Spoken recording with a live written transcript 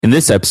In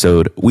this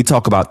episode, we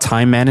talk about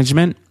time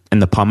management and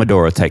the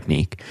Pomodoro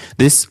Technique.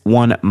 This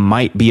one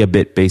might be a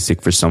bit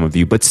basic for some of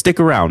you, but stick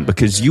around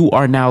because you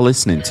are now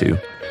listening to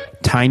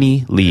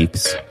Tiny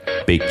Leaps,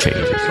 Big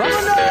Changes.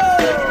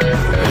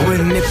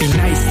 Wouldn't it be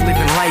nice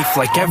living life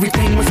like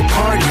everything was a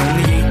party?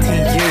 Only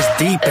 18 years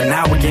deep and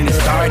now we're getting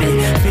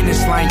started.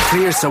 Finish line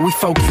clear, so we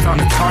focus on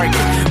the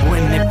target.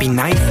 Wouldn't it be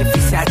nice if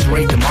we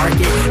saturate the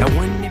market? And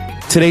wouldn't it be...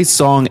 Today's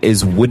song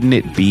is Wouldn't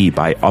It Be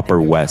by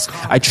Upper West.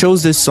 I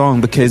chose this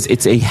song because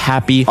it's a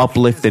happy,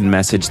 uplifting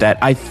message that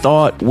I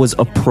thought was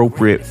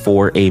appropriate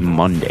for a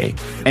Monday.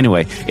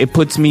 Anyway, it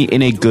puts me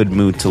in a good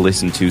mood to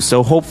listen to,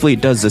 so hopefully it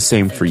does the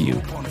same for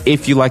you.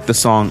 If you like the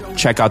song,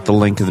 check out the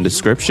link in the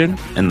description,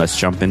 and let's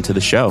jump into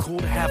the show. Cool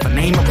to have a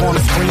name up on the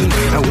screen.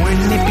 Now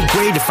wouldn't it be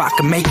great if I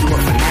could make you a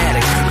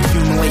fanatic?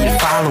 Accumulate your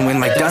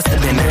following like dust in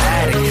an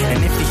attic.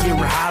 And if you hear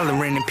her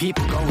hollering and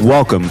people go...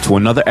 Welcome to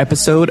another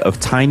episode of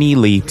Tiny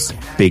Leaps,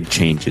 Big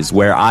Changes,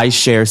 where I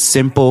share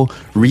simple,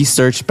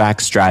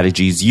 research-backed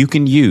strategies you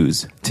can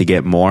use to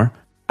get more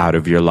out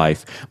of your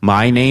life.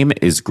 My name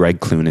is Greg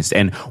Clunis,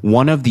 and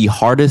one of the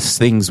hardest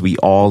things we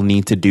all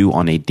need to do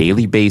on a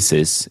daily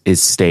basis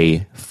is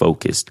stay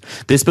focused.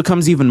 This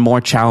becomes even more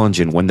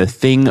challenging when the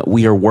thing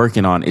we are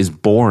working on is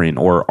boring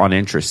or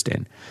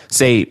uninteresting.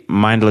 Say,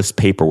 mindless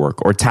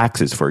paperwork or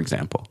taxes, for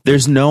example.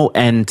 There's no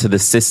end to the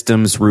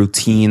systems,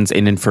 routines,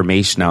 and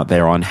information out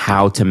there on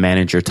how to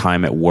manage your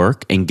time at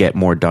work and get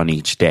more done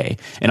each day.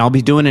 And I'll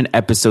be doing an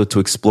episode to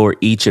explore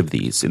each of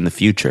these in the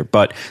future.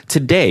 But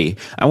today,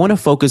 I want to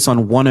focus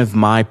on one of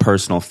my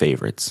personal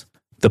favorites,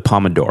 the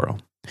Pomodoro.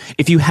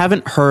 If you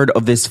haven't heard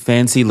of this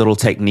fancy little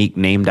technique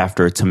named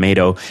after a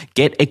tomato,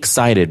 get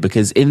excited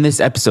because in this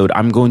episode,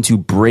 I'm going to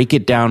break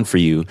it down for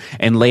you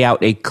and lay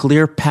out a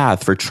clear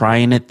path for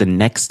trying it the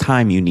next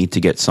time you need to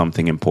get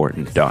something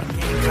important done.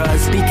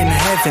 Cause speaking of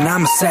heaven,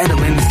 I'm a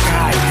settle in the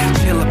sky.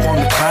 Chill up on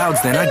the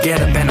clouds, then I get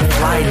up and I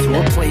fly to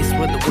a place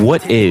where the...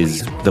 What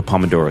is the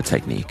Pomodoro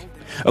Technique?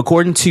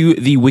 According to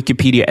the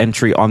Wikipedia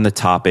entry on the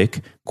topic,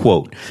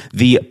 quote,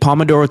 the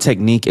Pomodoro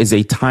Technique is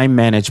a time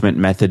management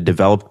method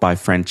developed by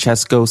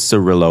Francesco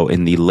Cirillo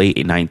in the late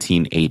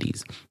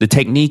 1980s. The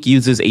technique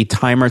uses a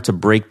timer to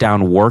break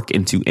down work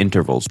into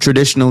intervals,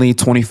 traditionally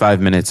 25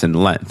 minutes in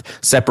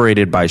length,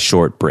 separated by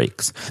short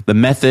breaks. The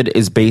method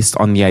is based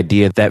on the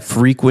idea that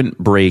frequent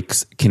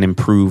breaks can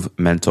improve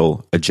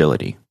mental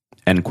agility,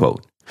 end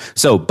quote.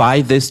 So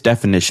by this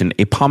definition,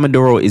 a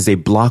Pomodoro is a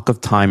block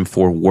of time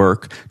for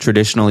work,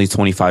 traditionally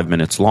 25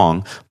 minutes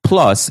long,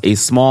 plus a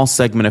small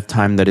segment of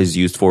time that is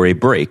used for a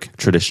break,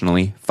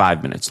 traditionally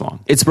 5 minutes long.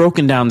 It's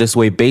broken down this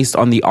way based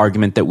on the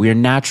argument that we are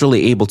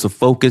naturally able to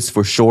focus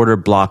for shorter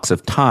blocks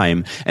of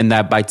time, and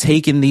that by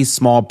taking these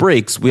small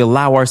breaks, we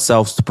allow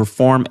ourselves to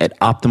perform at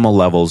optimal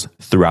levels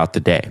throughout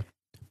the day.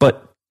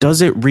 But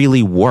does it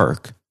really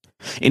work?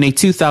 In a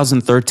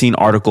 2013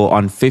 article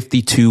on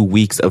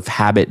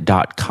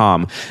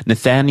 52weeksofhabit.com,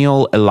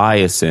 Nathaniel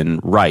Eliason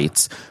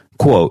writes,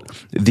 quote,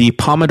 the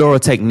Pomodoro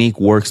Technique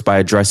works by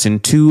addressing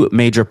two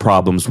major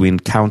problems we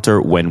encounter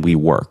when we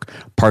work,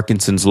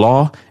 Parkinson's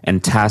law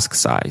and task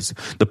size.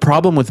 The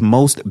problem with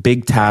most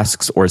big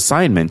tasks or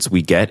assignments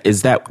we get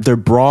is that they're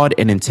broad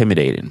and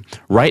intimidating.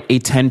 Write a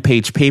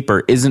 10-page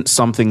paper isn't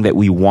something that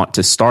we want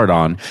to start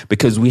on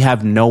because we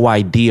have no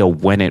idea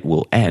when it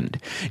will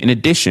end. In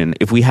addition,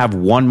 if we have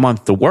 1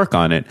 month to work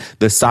on it,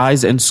 the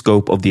size and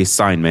scope of the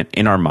assignment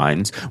in our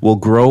minds will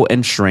grow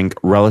and shrink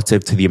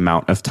relative to the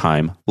amount of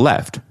time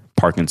left.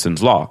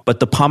 Parkinson's law. But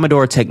the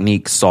Pomodoro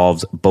Technique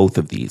solves both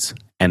of these,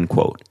 end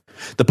quote.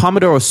 The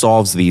Pomodoro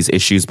solves these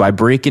issues by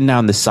breaking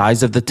down the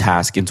size of the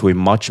task into a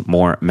much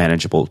more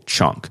manageable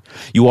chunk.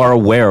 You are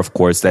aware, of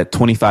course, that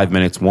 25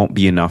 minutes won't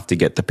be enough to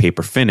get the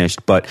paper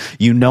finished, but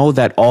you know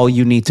that all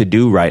you need to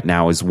do right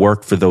now is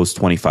work for those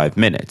 25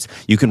 minutes.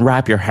 You can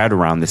wrap your head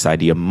around this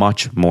idea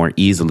much more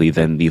easily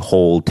than the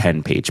whole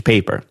 10-page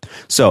paper.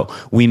 So,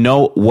 we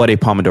know what a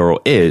Pomodoro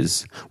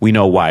is. We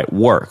know why it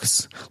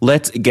works.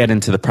 Let's get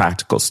into the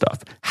practical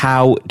stuff.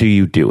 How do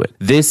you do it?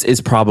 This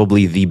is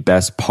probably the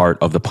best part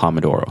of the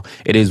Pomodoro.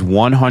 It is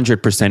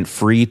 100%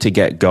 free to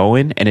get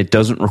going, and it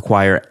doesn't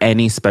require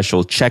any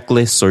special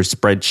checklists or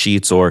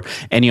spreadsheets or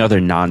any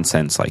other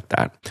nonsense like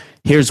that.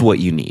 Here's what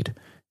you need: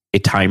 a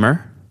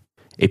timer,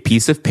 a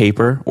piece of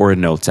paper or a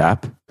notes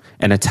app,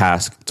 and a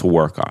task to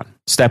work on.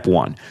 Step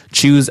 1,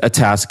 choose a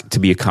task to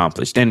be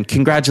accomplished. And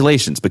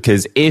congratulations,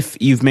 because if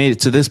you've made it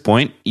to this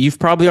point, you've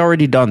probably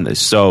already done this.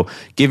 So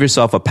give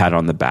yourself a pat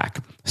on the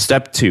back.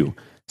 Step 2,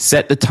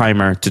 set the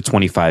timer to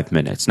 25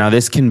 minutes. Now,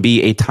 this can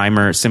be a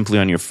timer simply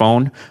on your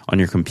phone, on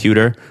your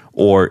computer,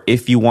 or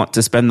if you want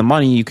to spend the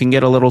money, you can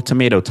get a little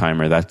tomato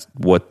timer. That's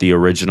what the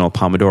original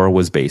Pomodoro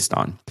was based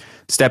on.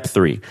 Step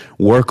 3,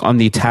 work on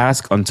the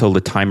task until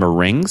the timer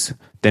rings,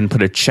 then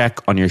put a check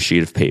on your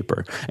sheet of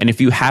paper. And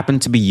if you happen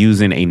to be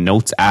using a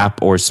notes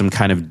app or some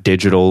kind of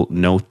digital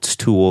notes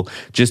tool,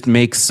 just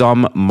make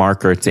some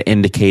marker to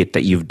indicate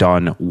that you've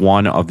done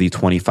one of the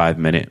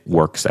 25-minute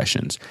work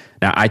sessions.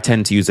 Now, I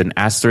tend to use an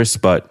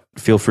asterisk, but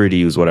feel free to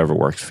use whatever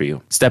works for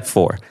you. Step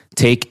 4,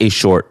 take a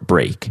short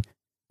break.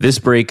 This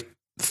break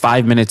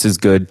 5 minutes is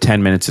good,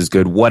 10 minutes is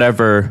good,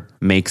 whatever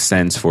makes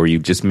sense for you.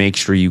 Just make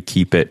sure you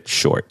keep it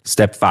short.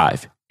 Step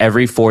 5.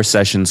 Every 4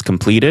 sessions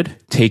completed,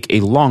 take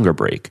a longer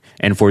break.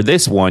 And for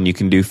this one, you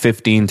can do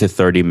 15 to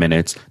 30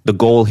 minutes. The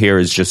goal here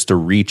is just to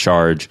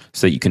recharge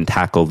so that you can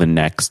tackle the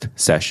next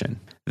session.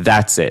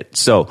 That's it.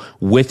 So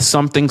with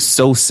something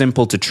so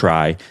simple to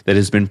try that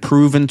has been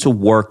proven to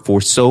work for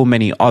so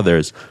many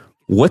others,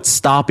 what's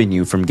stopping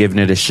you from giving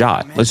it a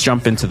shot? Let's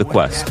jump into the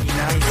quest.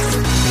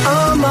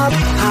 I'm up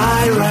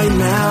high right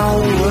now.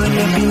 Wouldn't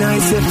it be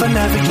nice if I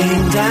never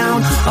came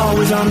down?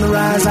 Always on the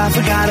rise, I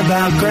forgot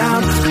about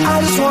ground.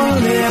 I just want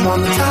to live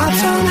on the top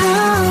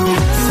somehow.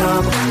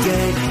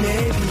 Someday,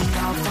 maybe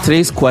I'll find.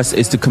 Today's quest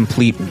is to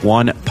complete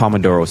one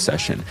Pomodoro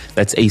session.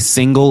 That's a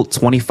single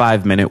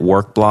 25-minute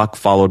work block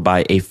followed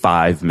by a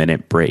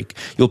 5-minute break.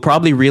 You'll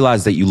probably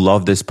realize that you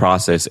love this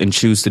process and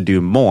choose to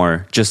do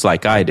more, just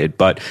like I did.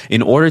 But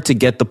in order to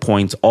get the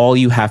points, all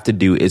you have to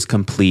do is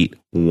complete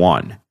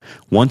one.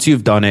 Once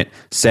you've done it,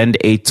 send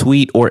a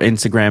tweet or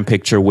Instagram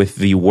picture with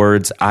the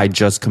words, "I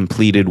just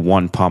completed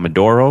one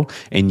Pomodoro,"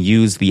 and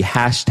use the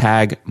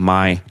hashtag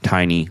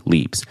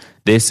 #MyTinyLeaps.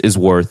 This is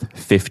worth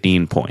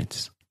 15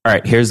 points. All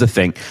right, here's the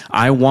thing.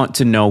 I want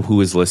to know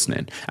who is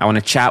listening. I want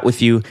to chat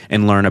with you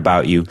and learn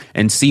about you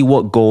and see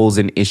what goals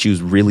and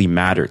issues really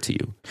matter to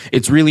you.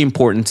 It's really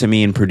important to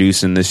me in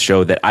producing this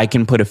show that I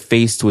can put a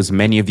face to as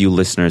many of you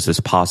listeners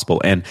as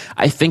possible. And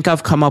I think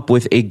I've come up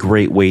with a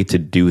great way to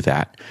do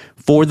that.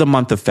 For the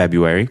month of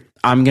February,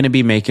 I'm going to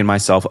be making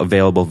myself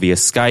available via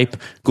Skype,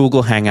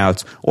 Google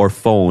Hangouts, or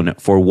phone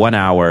for 1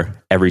 hour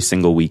every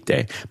single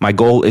weekday. My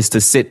goal is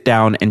to sit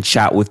down and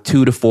chat with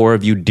 2 to 4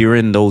 of you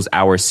during those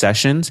hour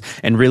sessions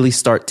and really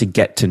start to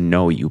get to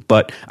know you.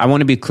 But I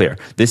want to be clear.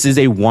 This is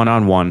a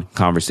one-on-one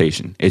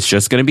conversation. It's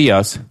just going to be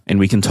us, and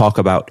we can talk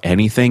about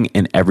anything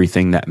and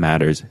everything that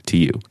matters to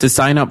you. To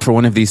sign up for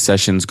one of these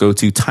sessions, go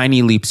to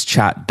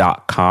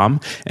tinyleapschat.com,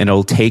 and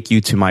it'll take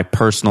you to my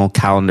personal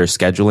calendar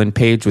scheduling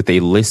page with a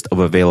list of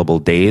available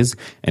days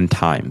and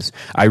times.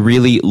 I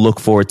really look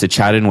forward to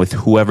chatting with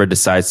whoever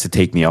decides to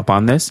take me up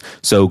on this.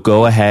 So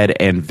go ahead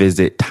and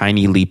visit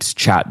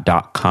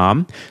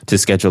tinyleapschat.com to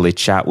schedule a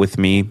chat with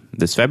me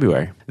this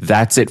February.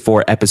 That's it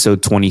for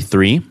episode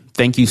 23.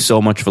 Thank you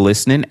so much for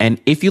listening.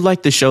 And if you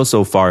like the show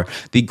so far,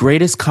 the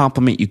greatest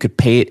compliment you could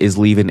pay it is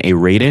leaving a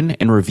rating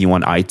and review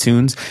on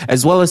iTunes,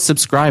 as well as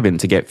subscribing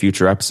to get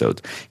future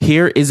episodes.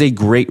 Here is a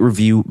great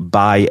review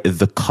by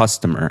The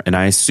Customer, and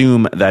I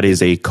assume that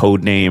is a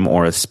code name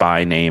or a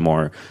spy name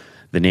or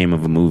the name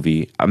of a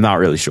movie. I'm not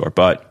really sure,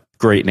 but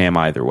great name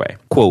either way.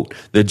 Quote,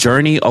 "The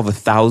journey of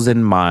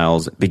 1,000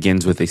 miles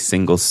begins with a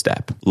single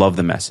step. Love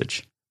the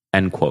message."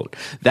 End quote.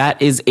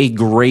 That is a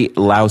great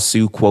Lao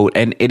Tzu quote,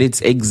 and it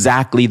is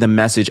exactly the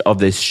message of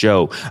this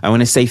show. I want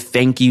to say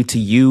thank you to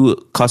you,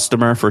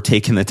 customer, for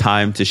taking the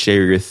time to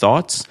share your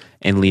thoughts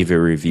and leave a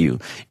review.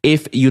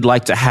 If you'd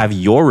like to have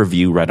your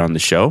review read on the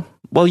show,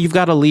 well, you've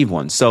got to leave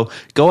one. So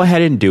go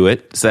ahead and do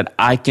it so that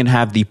I can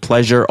have the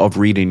pleasure of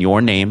reading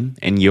your name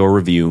and your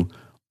review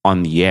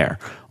on the air.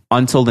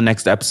 Until the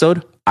next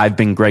episode, I've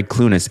been Greg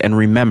Clunas, and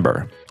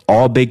remember,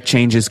 all big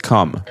changes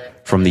come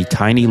from the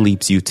tiny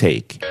leaps you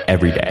take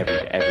every day.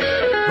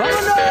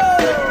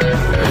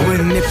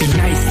 Wouldn't it be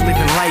nice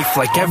living life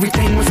like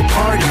everything was a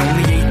party?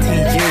 Only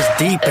 18 years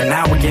deep and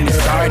now we're getting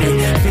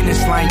started.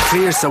 Finish line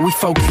clear, so we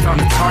focused on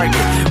the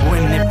target.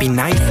 Wouldn't it be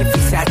nice if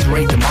we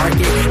saturate the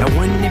market? And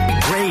wouldn't it be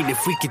great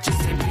if we could just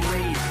simply